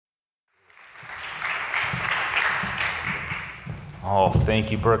Oh,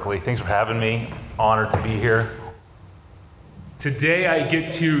 thank you, Berkeley. Thanks for having me. Honored to be here. Today I get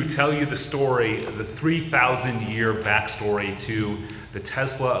to tell you the story, the 3,000-year backstory to the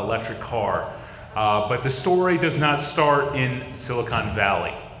Tesla electric car. But the story does not start in Silicon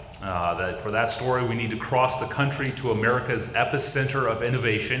Valley. For that story, we need to cross the country to America's epicenter of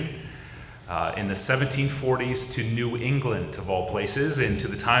innovation in the 1740s to New England, of all places, and to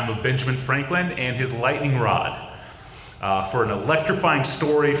the time of Benjamin Franklin and his lightning rod. For an electrifying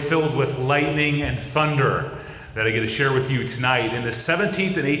story filled with lightning and thunder that I get to share with you tonight. In the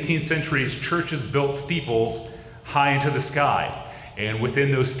 17th and 18th centuries, churches built steeples high into the sky. And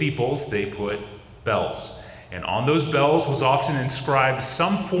within those steeples, they put bells. And on those bells was often inscribed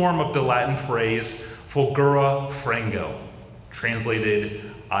some form of the Latin phrase, fulgura frango,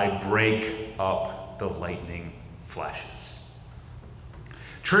 translated, I break up the lightning flashes.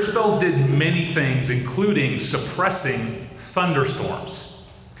 Church bells did many things, including suppressing thunderstorms.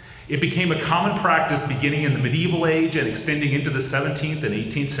 It became a common practice beginning in the medieval age and extending into the 17th and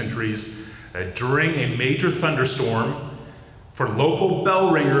 18th centuries during a major thunderstorm for local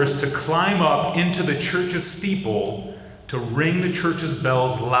bell ringers to climb up into the church's steeple to ring the church's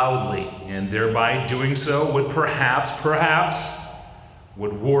bells loudly, and thereby doing so would perhaps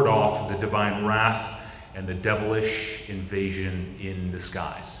would ward off the divine wrath and the devilish invasion in the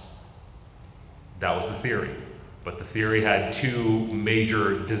skies. That was the theory. But the theory had two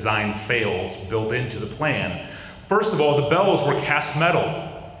major design fails built into the plan. First of all, the bells were cast metal.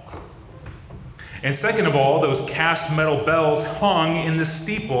 And second of all, those cast metal bells hung in the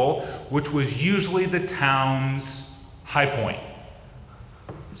steeple, which was usually the town's high point.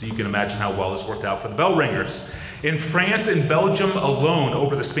 So you can imagine how well this worked out for the bell ringers. In France and Belgium alone,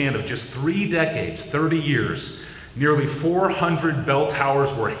 over the span of just 3 decades, 30 years, nearly 400 bell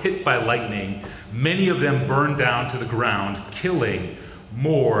towers were hit by lightning, many of them burned down to the ground, killing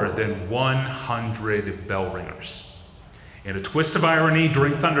more than 100 bell ringers. In a twist of irony,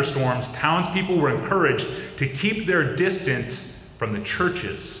 during thunderstorms, townspeople were encouraged to keep their distance from the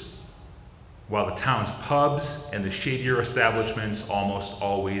churches, while the town's pubs and the shadier establishments almost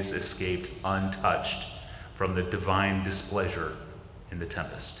always escaped untouched from the divine displeasure in the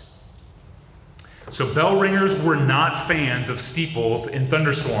tempest. So bell ringers were not fans of steeples in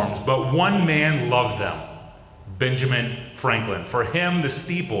thunderstorms, but one man loved them, Benjamin Franklin. For him, the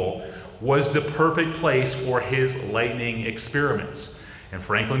steeple was the perfect place for his lightning experiments. And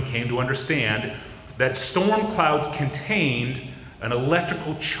Franklin came to understand that storm clouds contained an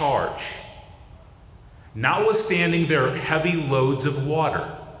electrical charge, notwithstanding their heavy loads of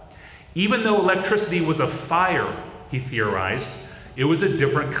water. Even though electricity was a fire, he theorized, it was a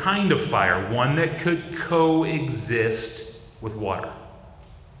different kind of fire, one that could coexist with water.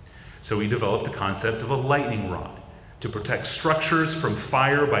 So he developed the concept of a lightning rod to protect structures from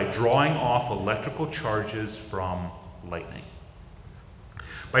fire by drawing off electrical charges from lightning.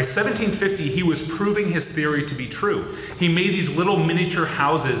 By 1750, he was proving his theory to be true. He made these little miniature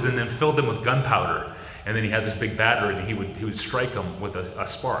houses and then filled them with gunpowder. And then he had this big battery, and he would strike them with a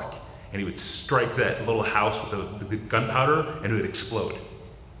spark. And he would strike that little house with the gunpowder, and it would explode.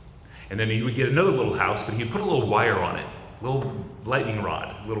 And then he would get another little house, but he'd put a little wire on it, a little lightning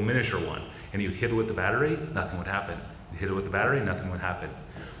rod, a little miniature one. And he would hit it with the battery, nothing would happen. He'd hit it with the battery, nothing would happen.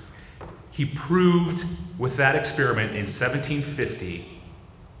 He proved with that experiment in 1750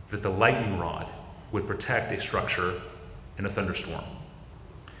 that the lightning rod would protect a structure in a thunderstorm.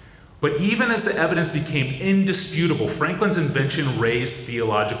 But even as the evidence became indisputable, Franklin's invention raised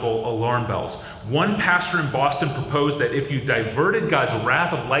theological alarm bells. One pastor in Boston proposed that if you diverted God's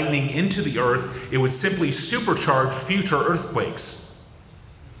wrath of lightning into the earth, it would simply supercharge future earthquakes.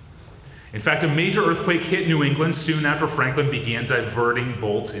 In fact, a major earthquake hit New England soon after Franklin began diverting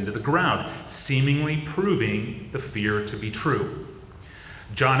bolts into the ground, seemingly proving the fear to be true.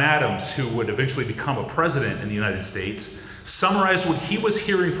 John Adams, who would eventually become a president in the United States, summarized what he was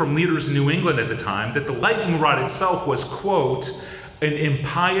hearing from leaders in New England at the time, that the lightning rod itself was, quote, an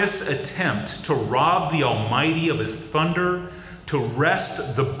impious attempt to rob the Almighty of his thunder, to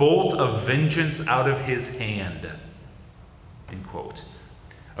wrest the bolt of vengeance out of his hand, end quote.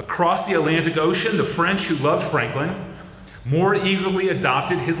 Across the Atlantic Ocean, the French, who loved Franklin, more eagerly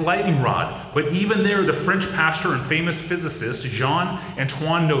adopted his lightning rod. But even there, the French pastor and famous physicist,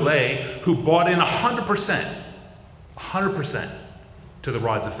 Jean-Antoine Nollet, who bought in 100% to the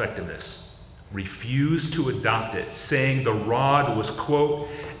rod's effectiveness, refused to adopt it, saying the rod was, quote,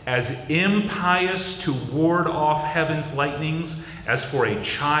 as impious to ward off heaven's lightnings as for a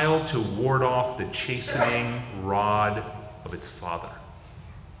child to ward off the chastening rod of its father.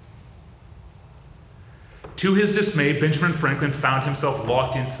 To his dismay, Benjamin Franklin found himself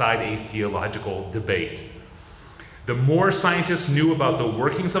locked inside a theological debate. The more scientists knew about the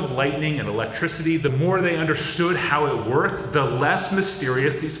workings of lightning and electricity, the more they understood how it worked, the less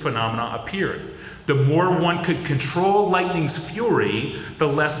mysterious these phenomena appeared. The more one could control lightning's fury, the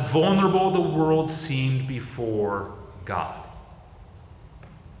less vulnerable the world seemed before God.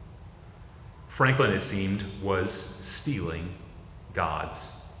 Franklin, it seemed, was stealing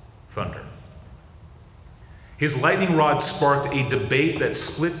God's thunder. His lightning rod sparked a debate that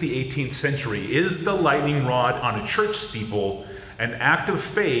split the 18th century. Is the lightning rod on a church steeple an act of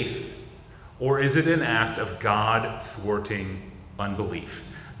faith, or is it an act of God thwarting unbelief?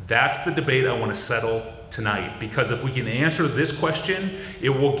 That's the debate I want to settle tonight, because if we can answer this question, it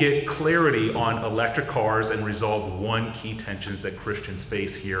will get clarity on electric cars and resolve one key tensions that Christians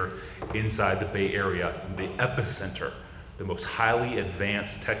face here inside the Bay Area, the epicenter, the most highly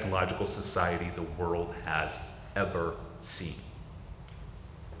advanced technological society the world has ever seen.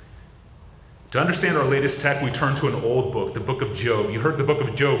 To understand our latest tech, we turn to an old book, the book of Job. You heard the book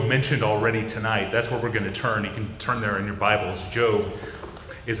of Job mentioned already tonight. That's where we're going to turn. You can turn there in your Bibles. Job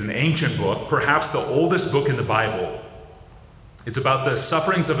is an ancient book, perhaps the oldest book in the Bible. It's about the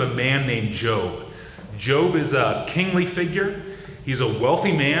sufferings of a man named Job. Job is a kingly figure. He's a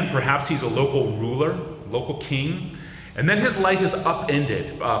wealthy man. Perhaps he's a local ruler, local king. And then his life is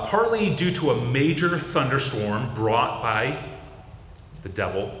upended, partly due to a major thunderstorm brought by the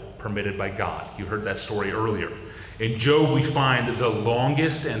devil, permitted by God. You heard that story earlier. In Job, we find the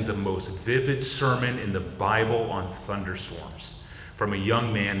longest and the most vivid sermon in the Bible on thunderstorms from a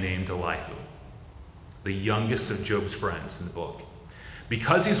young man named Elihu, the youngest of Job's friends in the book.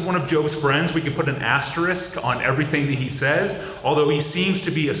 Because he's one of Job's friends, we can put an asterisk on everything that he says, although he seems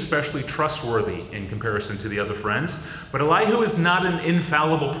to be especially trustworthy in comparison to the other friends. But Elihu is not an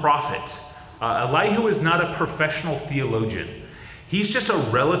infallible prophet. Elihu is not a professional theologian. He's just a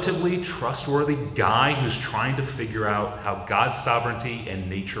relatively trustworthy guy who's trying to figure out how God's sovereignty and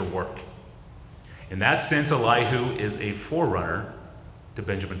nature work. In that sense, Elihu is a forerunner to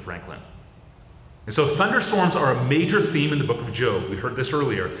Benjamin Franklin. And so thunderstorms are a major theme in the book of Job. We heard this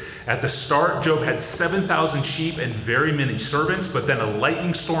earlier. At the start, Job had 7,000 sheep and very many servants, but then a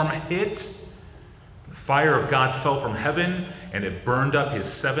lightning storm hit. The fire of God fell from heaven, and it burned up his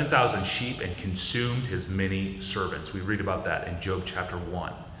 7,000 sheep and consumed his many servants. We read about that in Job chapter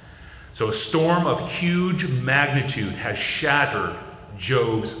 1. So a storm of huge magnitude has shattered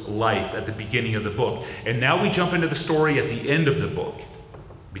Job's life at the beginning of the book. And now we jump into the story at the end of the book,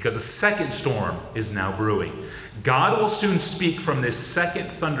 because a second storm is now brewing. God will soon speak from this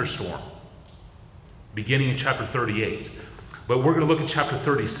second thunderstorm, beginning in chapter 38. But we're going to look at chapter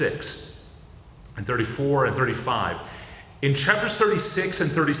 36 and 34 and 35. In chapters 36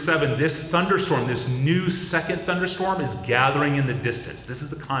 and 37, this thunderstorm, this new second thunderstorm, is gathering in the distance. This is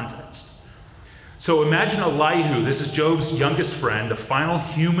the context. So imagine Elihu, this is Job's youngest friend, the final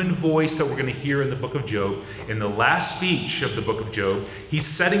human voice that we're going to hear in the book of Job. In the last speech of the book of Job, he's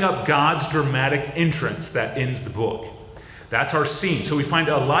setting up God's dramatic entrance that ends the book. That's our scene. So we find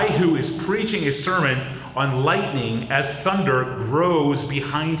Elihu is preaching a sermon on lightning as thunder grows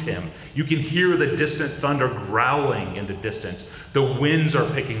behind him. You can hear the distant thunder growling in the distance. The winds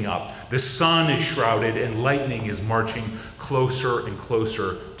are picking up. The sun is shrouded, and lightning is marching closer and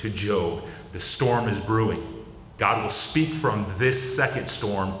closer to Job. The storm is brewing. God will speak from this second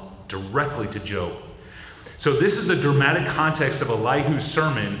storm directly to Job. So this is the dramatic context of Elihu's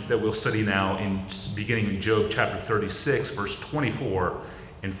sermon that we'll study now, beginning in Job chapter 36, verse 24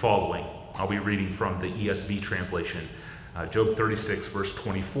 and following. I'll be reading from the ESV translation. Job 36, verse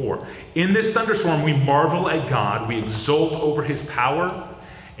 24. In this thunderstorm, we marvel at God, we exult over his power,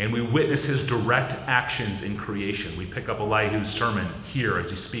 and we witness his direct actions in creation. We pick up Elihu's sermon here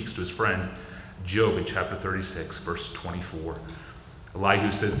as he speaks to his friend Job in chapter 36, verse 24.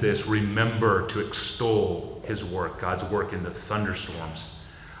 Elihu says this: remember to extol his work, God's work in the thunderstorms,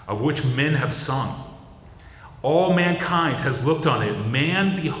 of which men have sung. All mankind has looked on it.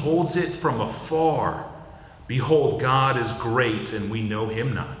 Man beholds it from afar. Behold, God is great, and we know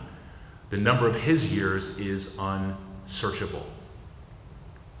him not. The number of his years is unsearchable.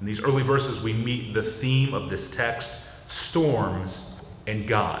 In these early verses, we meet the theme of this text: storms and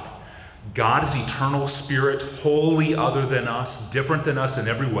God. God is eternal spirit, wholly other than us, different than us in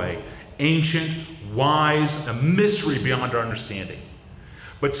every way, ancient, wise, a mystery beyond our understanding.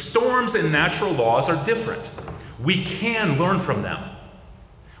 But storms and natural laws are different. We can learn from them.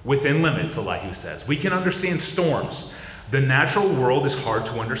 Within limits, Elihu says. We can understand storms. The natural world is hard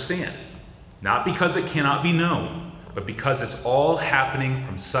to understand. Not because it cannot be known, but because it's all happening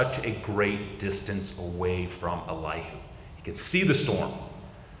from such a great distance away from Elihu. He can see the storm,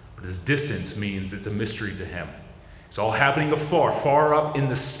 but his distance means it's a mystery to him. It's all happening afar, far up in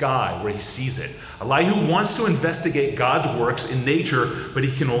the sky where he sees it. Elihu wants to investigate God's works in nature, but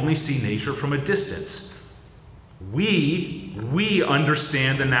he can only see nature from a distance. We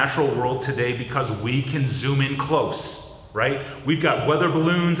understand the natural world today because we can zoom in close, right? We've got weather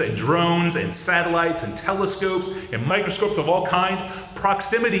balloons and drones and satellites and telescopes and microscopes of all kind.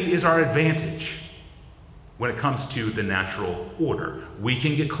 Proximity is our advantage when it comes to the natural order. We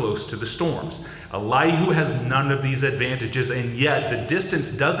can get close to the storms. Elihu has none of these advantages, and yet the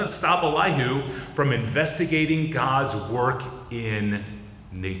distance doesn't stop Elihu from investigating God's work in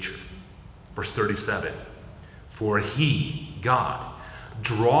nature. Verse 37, for he, God,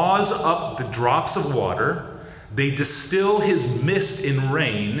 draws up the drops of water, they distill his mist in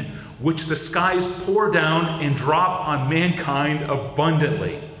rain, which the skies pour down and drop on mankind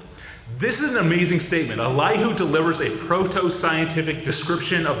abundantly. This is an amazing statement. Elihu delivers a proto-scientific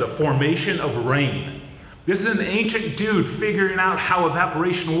description of the formation of rain. This is an ancient dude figuring out how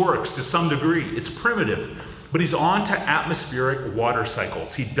evaporation works to some degree. It's primitive, but he's on to atmospheric water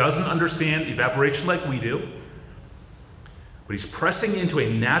cycles. He doesn't understand evaporation like we do, but he's pressing into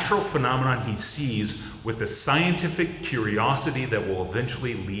a natural phenomenon he sees with the scientific curiosity that will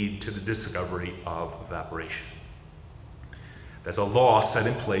eventually lead to the discovery of evaporation. That's a law set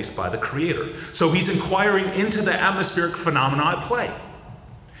in place by the Creator. So he's inquiring into the atmospheric phenomena at play.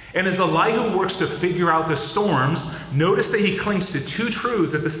 And as Elihu works to figure out the storms, notice that he clings to two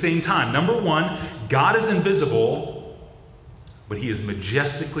truths at the same time. Number one, God is invisible, but he is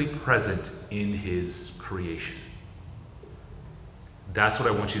majestically present in his creation. That's what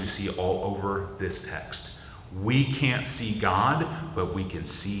I want you to see all over this text. We can't see God, but we can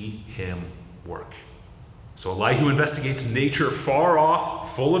see him work. So Elihu investigates nature far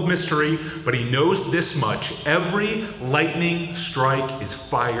off, full of mystery, but he knows this much. Every lightning strike is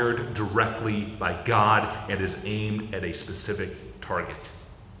fired directly by God and is aimed at a specific target.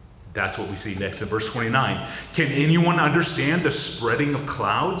 That's what we see next in verse 29. Can anyone understand the spreading of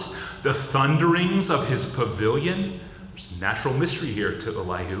clouds, the thunderings of his pavilion? There's natural mystery here to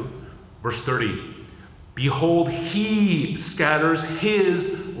Elihu. Verse 30. Behold, he scatters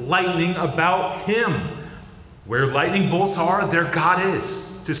his lightning about him. Where lightning bolts are, there God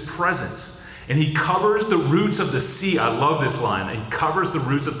is. It's his presence. And he covers the roots of the sea. I love this line. He covers the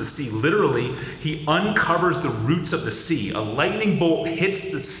roots of the sea. Literally, he uncovers the roots of the sea. A lightning bolt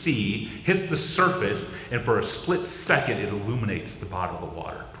hits the sea, hits the surface, and for a split second, it illuminates the bottom of the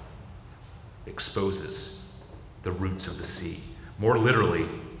water. Exposes the roots of the sea. More literally,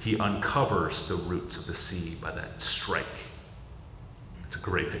 he uncovers the roots of the sea by that strike. It's a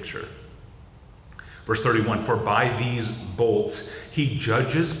great picture. Verse 31, for by these bolts he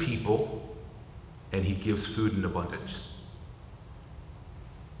judges people and he gives food in abundance.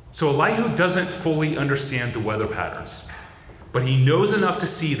 So Elihu doesn't fully understand the weather patterns, but he knows enough to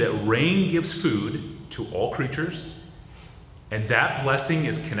see that rain gives food to all creatures, and that blessing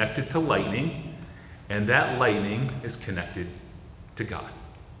is connected to lightning, and that lightning is connected to God.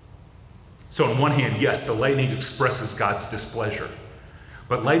 So on one hand, yes, the lightning expresses God's displeasure.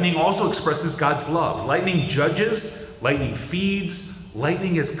 But lightning also expresses God's love. Lightning judges, lightning feeds,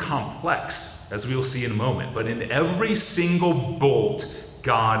 lightning is complex, as we'll see in a moment. But in every single bolt,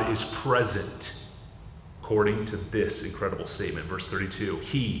 God is present, according to this incredible statement. Verse 32,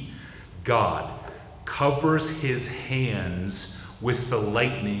 he, God, covers his hands with the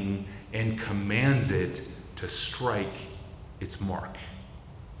lightning and commands it to strike its mark.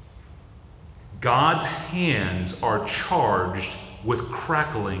 God's hands are charged with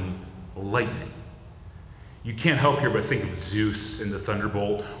crackling lightning. You can't help here but think of Zeus and the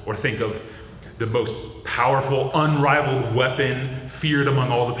thunderbolt, or think of the most powerful, unrivaled weapon feared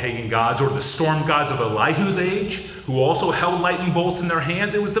among all the pagan gods, or the storm gods of Elihu's age, who also held lightning bolts in their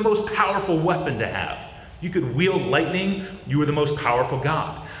hands. It was the most powerful weapon to have. You could wield lightning, you were the most powerful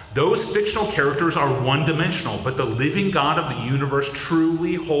god. Those fictional characters are one-dimensional, but the living God of the universe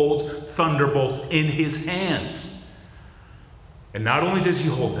truly holds thunderbolts in his hands. And not only does he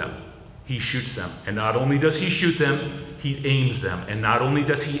hold them, he shoots them. And not only does he shoot them, he aims them. And not only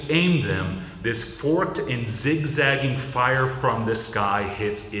does he aim them, this forked and zigzagging fire from the sky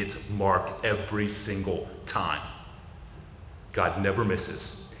hits its mark every single time. God never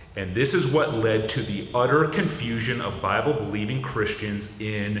misses. And this is what led to the utter confusion of Bible-believing Christians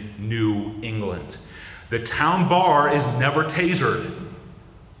in New England. The town bar is never tasered,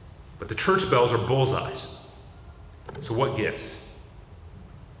 but the church bells are bullseyes. So what gives?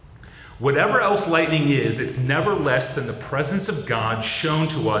 Whatever else lightning is, it's never less than the presence of God shown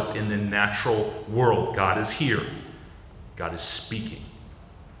to us in the natural world. God is here. God is speaking.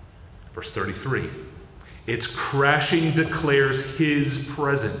 Verse 33, its crashing declares his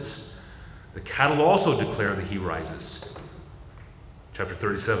presence. The cattle also declare that he rises. Chapter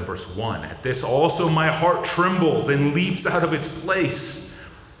 37, verse 1, at this also my heart trembles and leaps out of its place.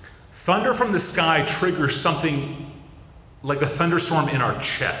 Thunder from the sky triggers something like a thunderstorm in our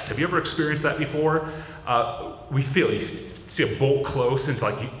chest. Have you ever experienced that before? We feel, you see a bolt close, and it's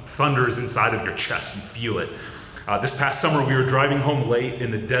like thunder is inside of your chest. You feel it. This past summer, we were driving home late in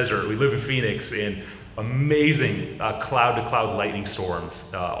the desert. We live in Phoenix, and amazing cloud-to-cloud lightning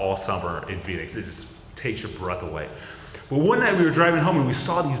storms all summer in Phoenix. It just takes your breath away. But one night we were driving home, and we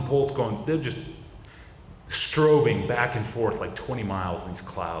saw these bolts going, they're just strobing back and forth like 20 miles in these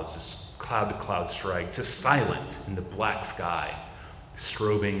clouds, just cloud-to-cloud strike, just silent in the black sky,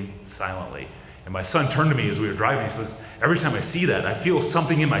 strobing silently. And my son turned to me as we were driving. He says, every time I see that, I feel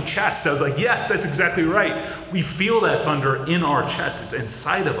something in my chest. I was like, yes, that's exactly right. We feel that thunder in our chest. It's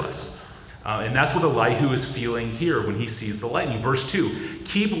inside of us. And that's what Elihu is feeling here when he sees the lightning. Verse 2,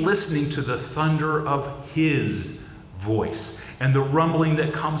 keep listening to the thunder of his voice and the rumbling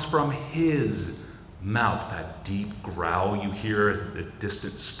that comes from his mouth, that deep growl you hear as the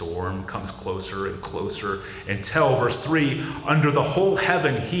distant storm comes closer and closer, until, verse 3, under the whole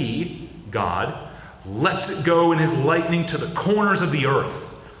heaven he, God, lets it go in his lightning to the corners of the earth.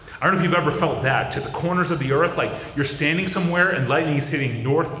 I don't know if you've ever felt that, to the corners of the earth, like you're standing somewhere and lightning is hitting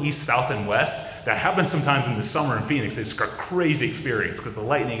north, east, south, and west. That happens sometimes in the summer in Phoenix. It's a crazy experience because the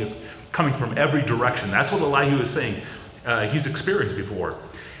lightning is coming from every direction. That's what Elihu is saying he's experienced before.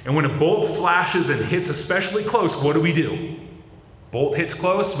 And when a bolt flashes and hits especially close, what do? Bolt hits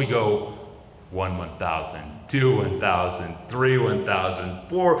close, we go 1, 1,000, 2, 1,000, 3, 1,000,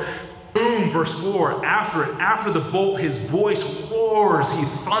 4. Boom, verse 4, after the bolt, his voice roars. He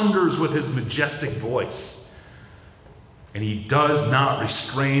thunders with his majestic voice. And he does not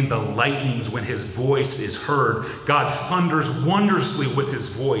restrain the lightnings when his voice is heard. God thunders wondrously with his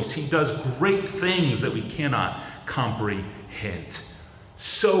voice. He does great things that we cannot comprehend.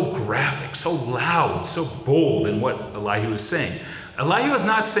 So graphic, so loud, so bold in what Elihu is saying. Elihu is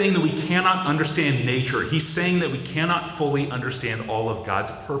not saying that we cannot understand nature. He's saying that we cannot fully understand all of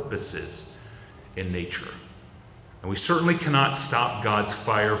God's purposes in nature. And we certainly cannot stop God's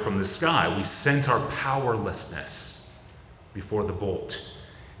fire from the sky. We sense our powerlessness before the bolt.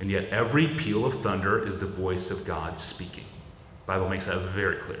 And yet every peal of thunder is the voice of God speaking. The Bible makes that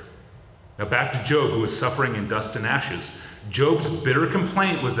very clear. Now back to Job, who was suffering in dust and ashes. Job's bitter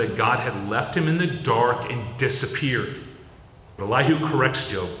complaint was that God had left him in the dark and disappeared. But Elihu corrects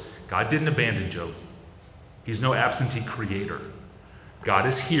Job. God didn't abandon Job. He's no absentee creator. God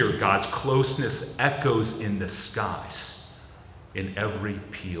is here. God's closeness echoes in the skies in every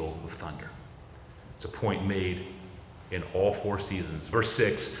peal of thunder. It's a point made in all 4 seasons. Verse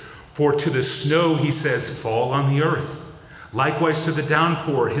 6, for to the snow, he says, fall on the earth. Likewise to the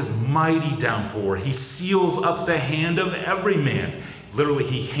downpour, his mighty downpour. He seals up the hand of every man. Literally,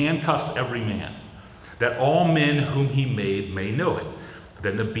 he handcuffs every man, that all men whom he made may know it.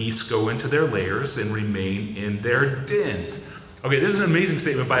 Then the beasts go into their lairs and remain in their dens. Okay, this is an amazing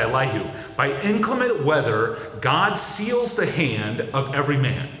statement by Elihu. By inclement weather, God seals the hand of every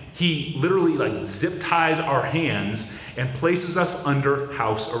man. He literally zip ties our hands and places us under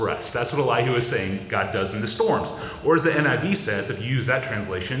house arrest. That's what Elihu is saying God does in the storms. Or as the NIV says, if you use that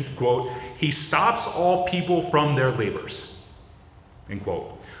translation, quote, he stops all people from their labors, end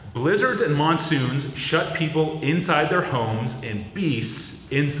quote. Blizzards and monsoons shut people inside their homes and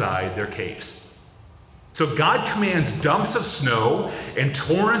beasts inside their caves. So God commands dumps of snow and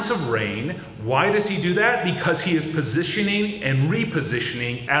torrents of rain. Why does he do that? Because he is positioning and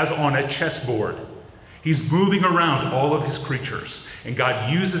repositioning as on a chessboard. He's moving around all of his creatures, and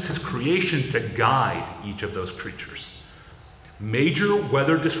God uses his creation to guide each of those creatures. Major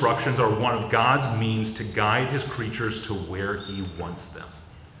weather disruptions are one of God's means to guide his creatures to where he wants them.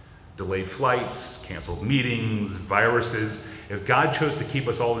 Delayed flights, canceled meetings, viruses. If God chose to keep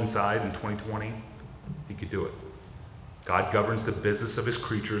us all inside in 2020, he could do it. God governs the business of his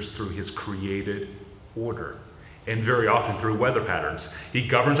creatures through his created order, and very often through weather patterns. He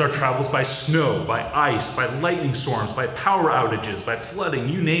governs our travels by snow, by ice, by lightning storms, by power outages, by flooding,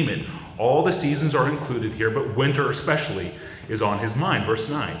 you name it. All the seasons are included here, but winter especially is on his mind. Verse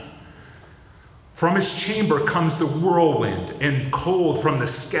 9. From his chamber comes the whirlwind, and cold from the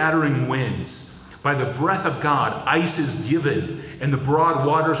scattering winds. By the breath of God, ice is given, and the broad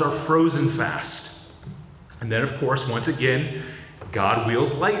waters are frozen fast. And then, of course, once again, God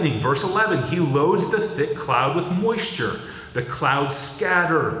wields lightning. Verse 11, he loads the thick cloud with moisture. The clouds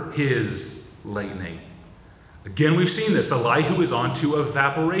scatter his lightning. Again, we've seen this. Elihu is onto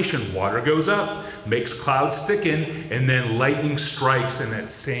evaporation. Water goes up, makes clouds thicken, and then lightning strikes, and that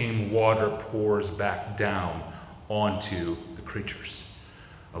same water pours back down onto the creatures.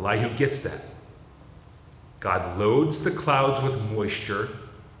 Elihu gets that. God loads the clouds with moisture,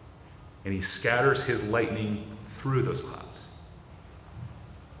 and he scatters his lightning through those clouds.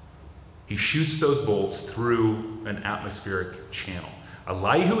 He shoots those bolts through an atmospheric channel.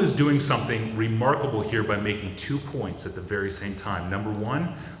 Elihu is doing something remarkable here by making 2 points at the very same time. Number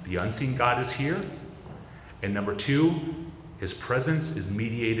one, the unseen God is here. And number two, his presence is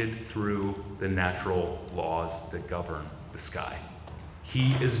mediated through the natural laws that govern the sky.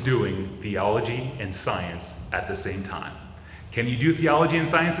 He is doing theology and science at the same time. Can you do theology and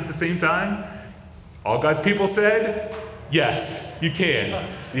science at the same time? All God's people said, yes, you can.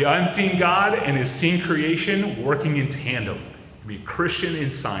 The unseen God and his seen creation working in tandem. Be Christian in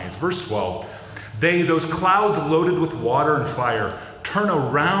science. Verse 12, those clouds loaded with water and fire, turn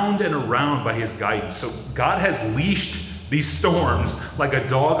around and around by his guidance. So God has leashed these storms like a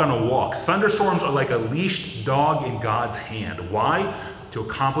dog on a walk. Thunderstorms are like a leashed dog in God's hand. Why? To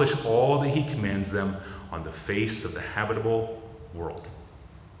accomplish all that he commands them on the face of the habitable world.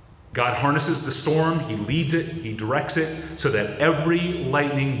 God harnesses the storm, he leads it, he directs it, so that every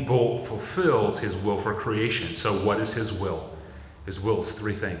lightning bolt fulfills his will for creation. So what is his will? His will is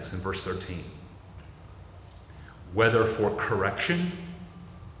 3 things in verse 13. Whether for correction,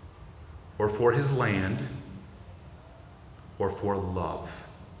 or for his land, or for love.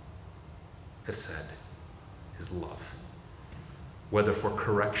 Hesed, his love. Whether for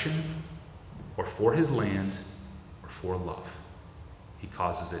correction, or for his land, or for love. He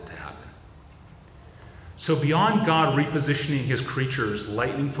causes it to happen. So beyond God repositioning his creatures,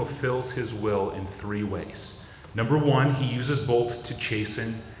 lightning fulfills his will in 3 ways. Number one, he uses bolts to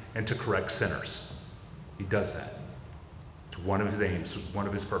chasten and to correct sinners. He does that. It's one of his aims, one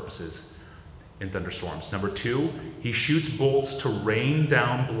of his purposes in thunderstorms. Number two, he shoots bolts to rain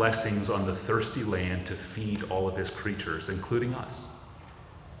down blessings on the thirsty land to feed all of his creatures, including us.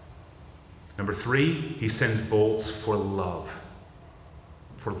 Number 3, he sends bolts for love.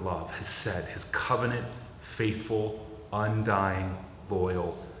 For love, hesed, his covenant, faithful, undying,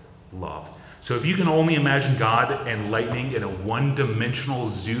 loyal love. So if you can only imagine God and lightning in a one-dimensional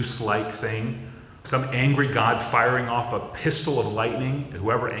Zeus-like thing, some angry God firing off a pistol of lightning,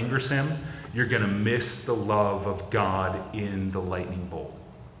 whoever angers him, you're going to miss the love of God in the lightning bolt.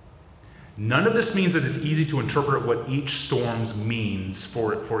 None of this means that it's easy to interpret what each storm means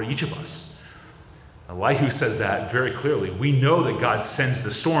for each of us. Elihu says that very clearly. We know that God sends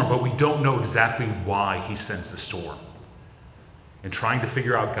the storm, but we don't know exactly why he sends the storm. And trying to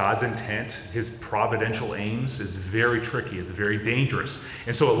figure out God's intent, his providential aims, is very tricky, it's very dangerous.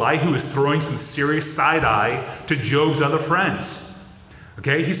 And so Elihu is throwing some serious side-eye to Job's other friends.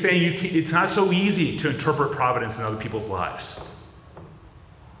 Okay, he's saying it's not so easy to interpret providence in other people's lives.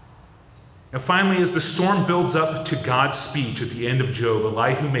 And finally, as the storm builds up to God's speech at the end of Job,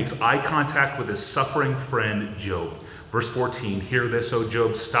 Elihu makes eye contact with his suffering friend Job. Verse 14, hear this, O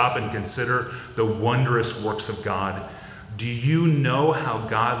Job, stop and consider the wondrous works of God. Do you know how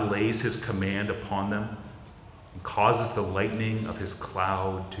God lays his command upon them and causes the lightning of his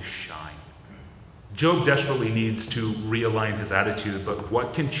cloud to shine? Job desperately needs to realign his attitude, but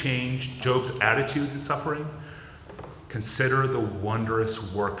what can change Job's attitude in suffering? Consider the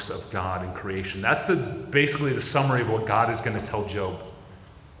wondrous works of God in creation. That's basically the summary of what God is going to tell Job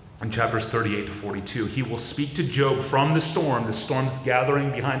in chapters 38 to 42. He will speak to Job from the storm that's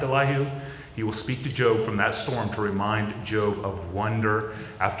gathering behind Elihu. He will speak to Job from that storm to remind Job of wonder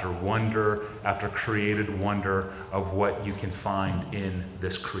after created wonder of what you can find in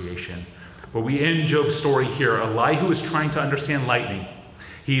this creation. But we end Job's story here. Elihu is trying to understand lightning.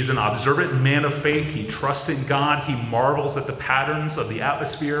 He's an observant man of faith. He trusts in God. He marvels at the patterns of the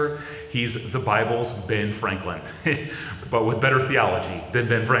atmosphere. He's the Bible's Ben Franklin, but with better theology than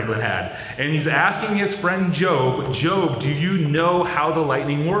Ben Franklin had. And he's asking his friend Job, Job, do you know how the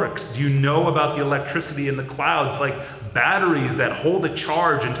lightning works? Do you know about the electricity in the clouds, like batteries that hold a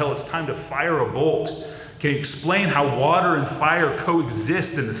charge until it's time to fire a bolt? Can you explain how water and fire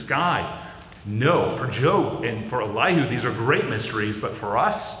coexist in the sky? No, for Job and for Elihu, these are great mysteries, but for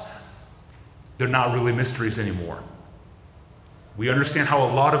us, they're not really mysteries anymore. We understand how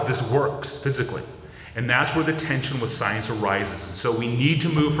a lot of this works physically, and that's where the tension with science arises. And so we need to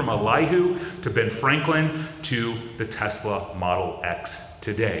move from Elihu to Ben Franklin to the Tesla Model X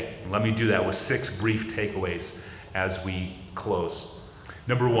today. And let me do that with 6 brief takeaways as we close.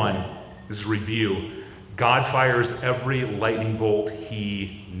 Number one, this is review. God fires every lightning bolt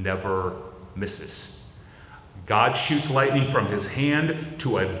he never misses. God shoots lightning from his hand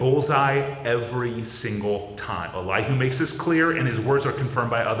to a bullseye every single time. Elihu makes this clear, and his words are confirmed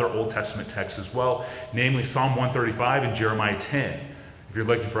by other Old Testament texts as well, namely Psalm 135 and Jeremiah 10. If you're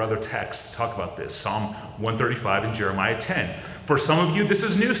looking for other texts to talk about this, Psalm 135 and Jeremiah 10. For some of you, this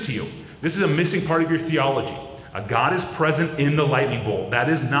is news to you. This is a missing part of your theology. God is present in the lightning bolt. That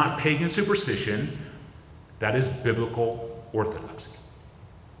is not pagan superstition. That is biblical orthodoxy.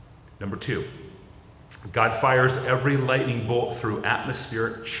 Number two, God fires every lightning bolt through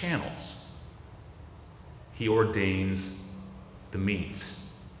atmospheric channels. He ordains the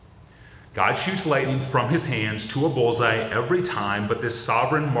means. God shoots lightning from his hands to a bullseye every time, but this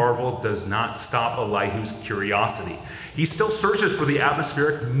sovereign marvel does not stop Elihu's curiosity. He still searches for the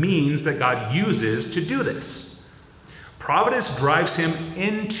atmospheric means that God uses to do this. Providence drives him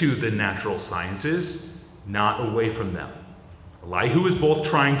into the natural sciences, not away from them. Elihu is both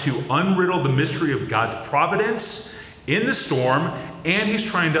trying to unriddle the mystery of God's providence in the storm, and he's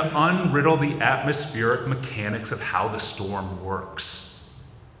trying to unriddle the atmospheric mechanics of how the storm works.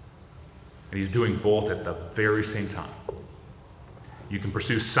 And he's doing both at the very same time. You can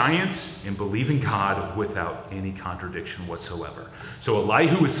pursue science and believe in God without any contradiction whatsoever. So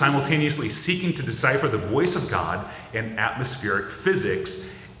Elihu is simultaneously seeking to decipher the voice of God and atmospheric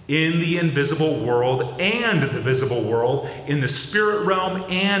physics in the invisible world and the visible world, in the spirit realm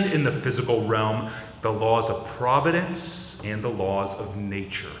and in the physical realm, the laws of providence and the laws of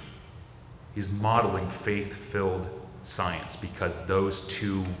nature. He's modeling faith-filled science because those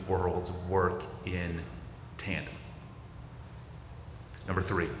two worlds work in tandem. Number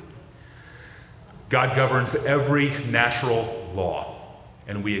three, God governs every natural law,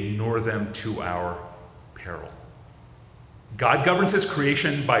 and we ignore them to our peril. God governs his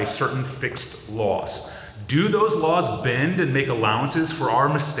creation by certain fixed laws. Do those laws bend and make allowances for our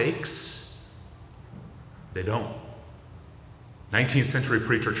mistakes? They don't. 19th century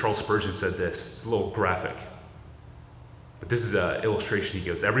preacher Charles Spurgeon said this. It's a little graphic, but this is an illustration he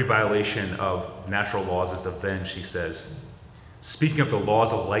gives. Every violation of natural laws is avenged, he says. Speaking of the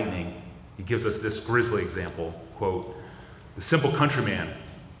laws of lightning, he gives us this grisly example, quote, "The simple countryman,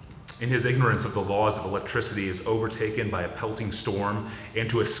 in his ignorance of the laws of electricity, is overtaken by a pelting storm, and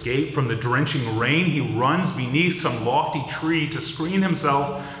to escape from the drenching rain, he runs beneath some lofty tree to screen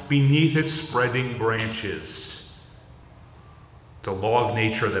himself beneath its spreading branches. The law of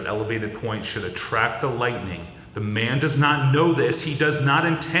nature that elevated points should attract the lightning. The man does not know this. He does not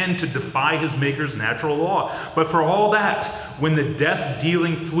intend to defy his maker's natural law. But for all that, when the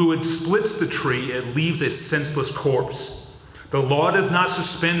death-dealing fluid splits the tree, it leaves a senseless corpse. The law does not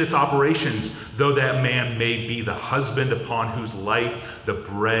suspend its operations, though that man may be the husband upon whose life the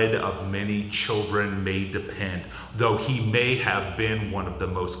bread of many children may depend, though he may have been one of the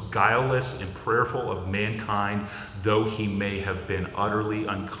most guileless and prayerful of mankind, though he may have been utterly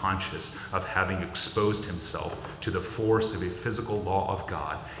unconscious of having exposed himself to the force of a physical law of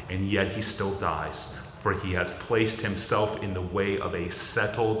God, and yet he still dies, for he has placed himself in the way of a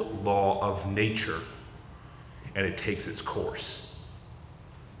settled law of nature, and it takes its course.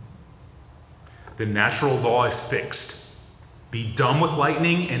 The natural law is fixed. Be dumb with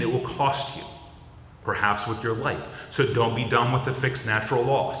lightning and it will cost you, perhaps with your life. So don't be dumb with the fixed natural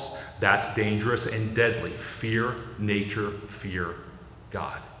laws. That's dangerous and deadly. Fear nature, fear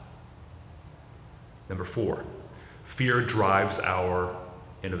God. Number 4, fear drives our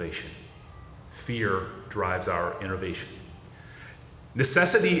innovation. Fear drives our innovation.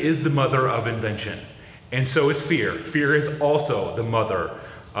 Necessity is the mother of invention. And so is fear. Fear is also the mother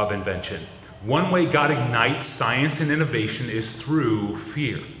of invention. One way God ignites science and innovation is through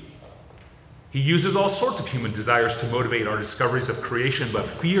fear. He uses all sorts of human desires to motivate our discoveries of creation, but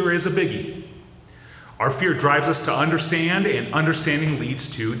fear is a biggie. Our fear drives us to understand, and understanding leads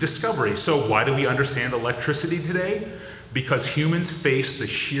to discovery. So why do we understand electricity today? Because humans face the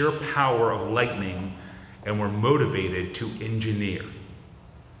sheer power of lightning, and we're motivated to engineer.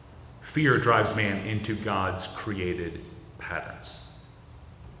 Fear drives man into God's created patterns.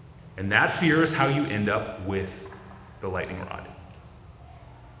 And that fear is how you end up with the lightning rod.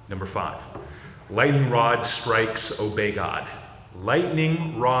 Number 5, lightning rod strikes, obey God.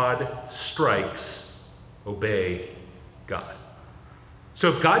 Lightning rod strikes, obey God. So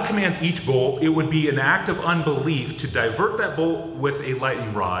if God commands each bolt, it would be an act of unbelief to divert that bolt with a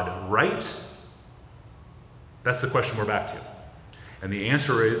lightning rod, right? That's the question we're back to. And the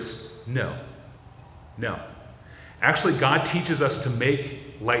answer is no. No. Actually, God teaches us to make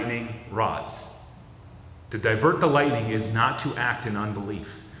lightning rods. To divert the lightning is not to act in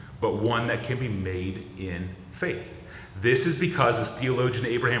unbelief, but one that can be made in faith. This is because, as theologian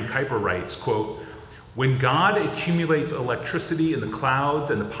Abraham Kuyper writes, quote, "When God accumulates electricity in the clouds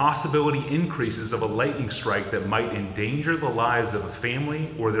and the possibility increases of a lightning strike that might endanger the lives of a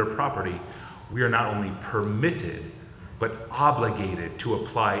family or their property, we are not only permitted, but obligated to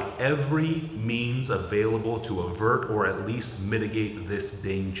apply every means available to avert or at least mitigate this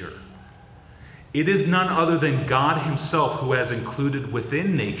danger. It is none other than God himself who has included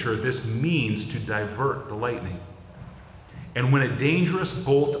within nature this means to divert the lightning. And when a dangerous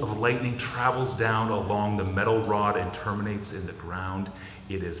bolt of lightning travels down along the metal rod and terminates in the ground,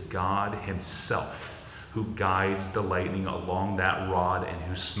 it is God himself who guides the lightning along that rod and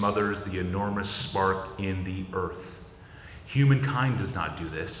who smothers the enormous spark in the earth. Humankind does not do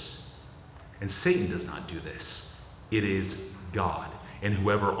this, and Satan does not do this. It is God. And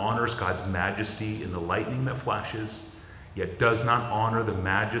whoever honors God's majesty in the lightning that flashes, yet does not honor the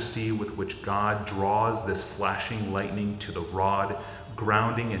majesty with which God draws this flashing lightning to the rod,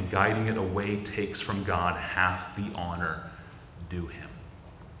 grounding and guiding it away, takes from God half the honor due him."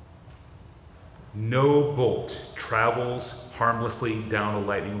 No bolt travels harmlessly down a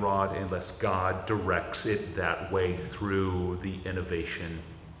lightning rod unless God directs it that way through the innovation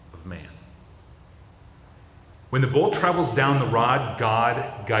of man. When the bolt travels down the rod,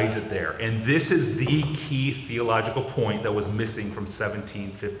 God guides it there. And this is the key theological point that was missing from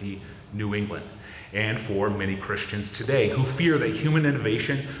 1750 New England, and for many Christians today who fear that human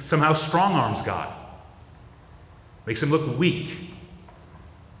innovation somehow strong-arms God, makes him look weak.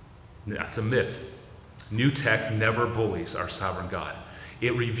 That's a myth. New tech never bullies our sovereign God.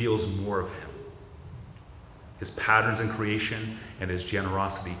 It reveals more of him, his patterns in creation, and his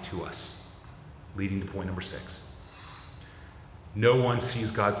generosity to us. Leading to point number 6. No one sees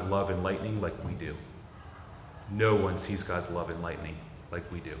God's love in lightning like we do. No one sees God's love in lightning like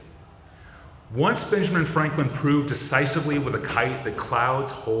we do. Once Benjamin Franklin proved decisively with a kite that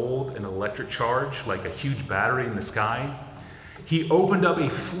clouds hold an electric charge like a huge battery in the sky, he opened up a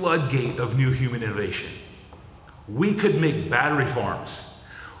floodgate of new human innovation. We could make battery farms.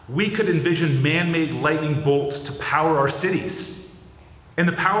 We could envision man-made lightning bolts to power our cities. And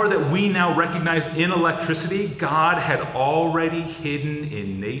the power that we now recognize in electricity, God had already hidden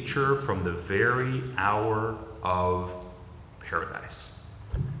in nature from the very hour of paradise.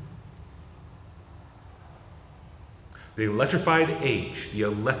 The electrified age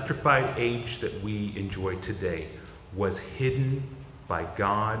that we enjoy today, was hidden by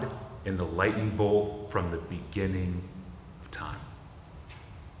God in the lightning bolt from the beginning of time.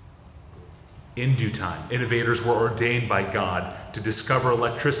 In due time, innovators were ordained by God to discover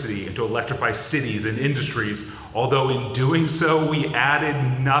electricity and to electrify cities and industries, although in doing so, we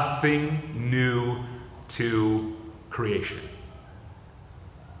added nothing new to creation.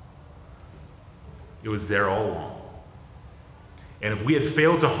 It was there all along. And if we had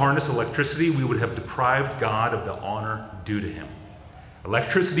failed to harness electricity, we would have deprived God of the honor due to him.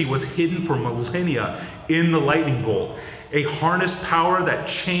 Electricity was hidden for millennia in the lightning bolt, a harnessed power that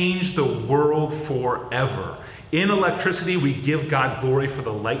changed the world forever. In electricity, we give God glory for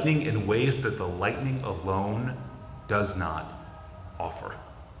the lightning in ways that the lightning alone does not offer.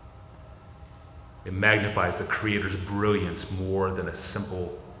 It magnifies the Creator's brilliance more than a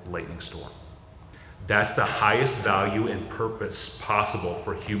simple lightning storm. That's the highest value and purpose possible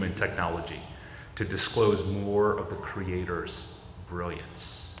for human technology, to disclose more of the Creator's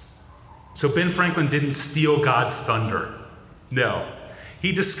brilliance. So Ben Franklin didn't steal God's thunder. No,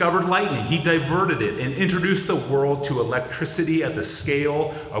 he discovered lightning, he diverted it, and introduced the world to electricity at the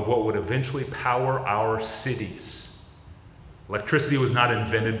scale of what would eventually power our cities. Electricity was not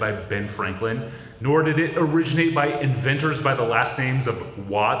invented by Ben Franklin, nor did it originate by inventors by the last names of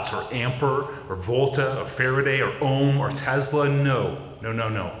Watts or Ampere or Volta or Faraday or Ohm or Tesla.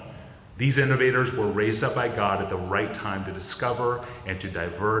 No. These innovators were raised up by God at the right time to discover and to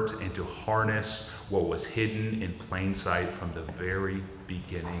divert and to harness what was hidden in plain sight from the very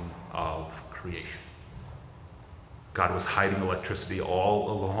beginning of creation. God was hiding electricity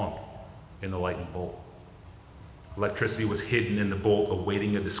all along in the lightning bolt. Electricity was hidden in the bolt,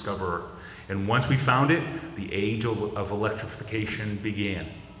 awaiting a discoverer. And once we found it, the age of electrification began.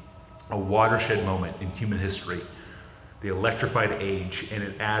 A watershed moment in human history, the electrified age, and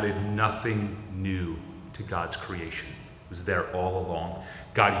it added nothing new to God's creation. It was there all along.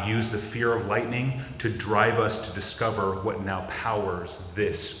 God used the fear of lightning to drive us to discover what now powers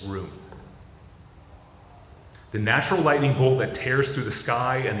this room. The natural lightning bolt that tears through the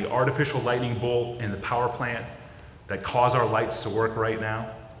sky and the artificial lightning bolt in the power plant that cause our lights to work right now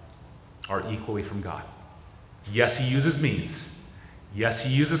are equally from God. Yes, he uses means. Yes,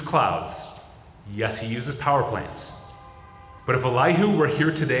 he uses clouds. Yes, he uses power plants. But if Elihu were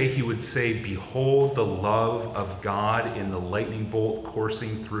here today, he would say, "Behold the love of God in the lightning bolt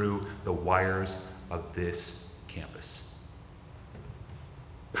coursing through the wires of this campus."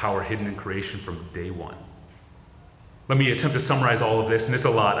 Power hidden in creation from day one. Let me attempt to summarize all of this, and it's a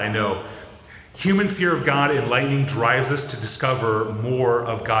lot, I know. Human fear of God and lightning drives us to discover more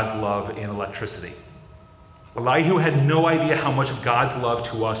of God's love in electricity. Elihu had no idea how much of God's love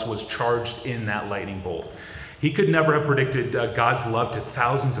to us was charged in that lightning bolt. He could never have predicted God's love to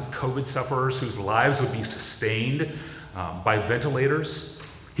thousands of COVID sufferers whose lives would be sustained by ventilators.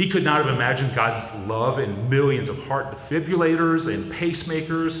 He could not have imagined God's love in millions of heart defibrillators and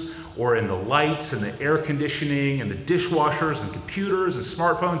pacemakers, or in the lights and the air conditioning and the dishwashers and computers and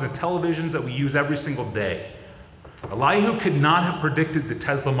smartphones and televisions that we use every single day. Elihu could not have predicted the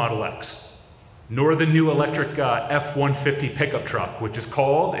Tesla Model X, nor the new electric F-150 pickup truck, which is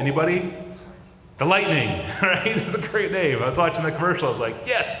called, anybody? The Lightning, right? It's a great name. I was watching the commercial, I was like,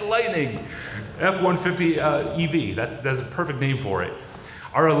 yes, the Lightning. F-150 EV, that's a perfect name for it.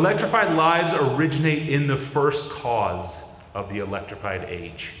 Our electrified lives originate in the first cause of the electrified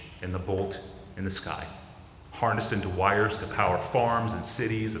age, in the bolt in the sky, harnessed into wires to power farms and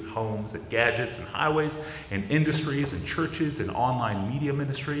cities and homes and gadgets and highways and industries and churches and online media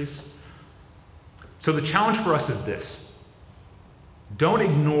ministries. So the challenge for us is this. Don't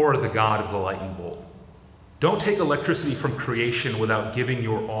ignore the God of the lightning bolt. Don't take electricity from creation without giving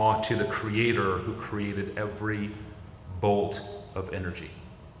your awe to the Creator who created every bolt of energy.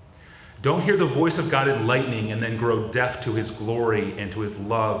 Don't hear the voice of God in lightning and then grow deaf to his glory and to his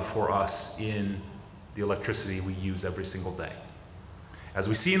love for us in the electricity we use every single day. As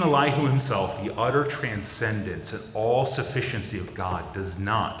we see in Elihu himself, the utter transcendence and all sufficiency of God does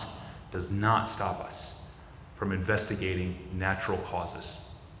not stop us from investigating natural causes.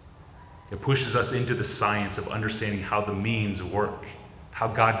 It pushes us into the science of understanding how the means work, how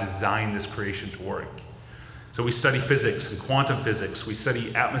God designed this creation to work. So we study physics and quantum physics. We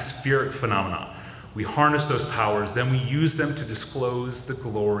study atmospheric phenomena. We harness those powers. Then we use them to disclose the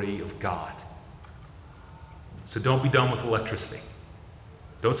glory of God. So don't be done with electricity.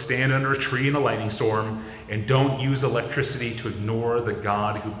 Don't stand under a tree in a lightning storm, and don't use electricity to ignore the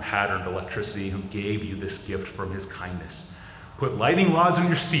God who patterned electricity, who gave you this gift from his kindness. Put lightning rods on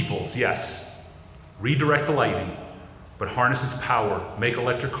your steeples, yes. Redirect the lightning. But harness its power, make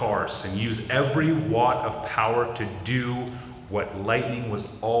electric cars, and use every watt of power to do what lightning was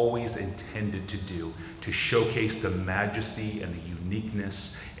always intended to do, to showcase the majesty and the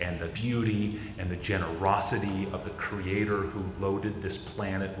uniqueness and the beauty and the generosity of the Creator who loaded this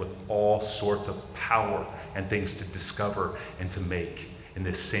planet with all sorts of power and things to discover and to make in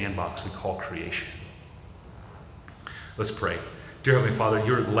this sandbox we call creation. Let's pray. Dear Heavenly Father,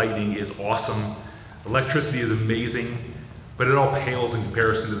 your lightning is awesome. Electricity is amazing, but it all pales in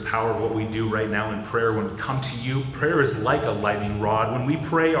comparison to the power of what we do right now in prayer. When we come to you, prayer is like a lightning rod. When we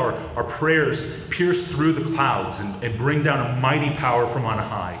pray, our prayers pierce through the clouds and bring down a mighty power from on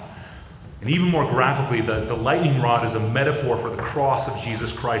high. And even more graphically, the lightning rod is a metaphor for the cross of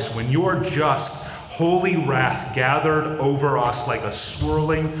Jesus Christ. When your just, holy wrath gathered over us like a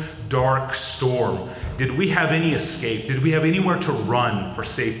swirling, dark storm, did we have any escape? Did we have anywhere to run for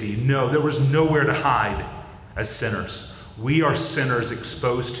safety? No, there was nowhere to hide as sinners. We are sinners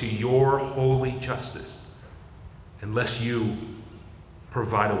exposed to your holy justice unless you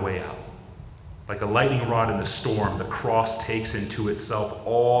provide a way out. Like a lightning rod in a storm, the cross takes into itself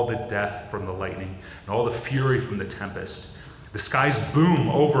all the death from the lightning and all the fury from the tempest. The skies boom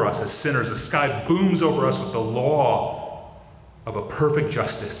over us as sinners. The sky booms over us with the law of a perfect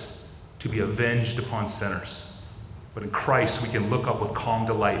justice to be avenged upon sinners. But in Christ, we can look up with calm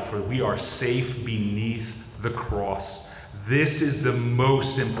delight, for we are safe beneath the cross. This is the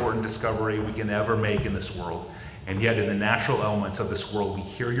most important discovery we can ever make in this world. And yet in the natural elements of this world, we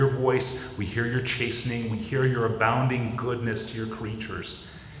hear your voice, we hear your chastening, we hear your abounding goodness to your creatures,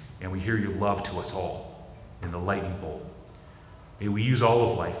 and we hear your love to us all in the lightning bolt. May we use all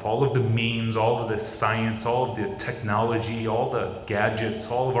of life, all of the means, all of the science, all of the technology, all the gadgets,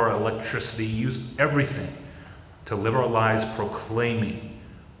 all of our electricity, use everything to live our lives proclaiming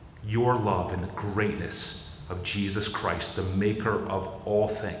your love and the greatness of Jesus Christ, the maker of all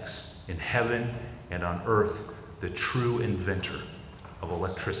things in heaven and on earth, the true inventor of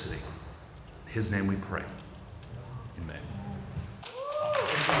electricity. In his name we pray. Amen.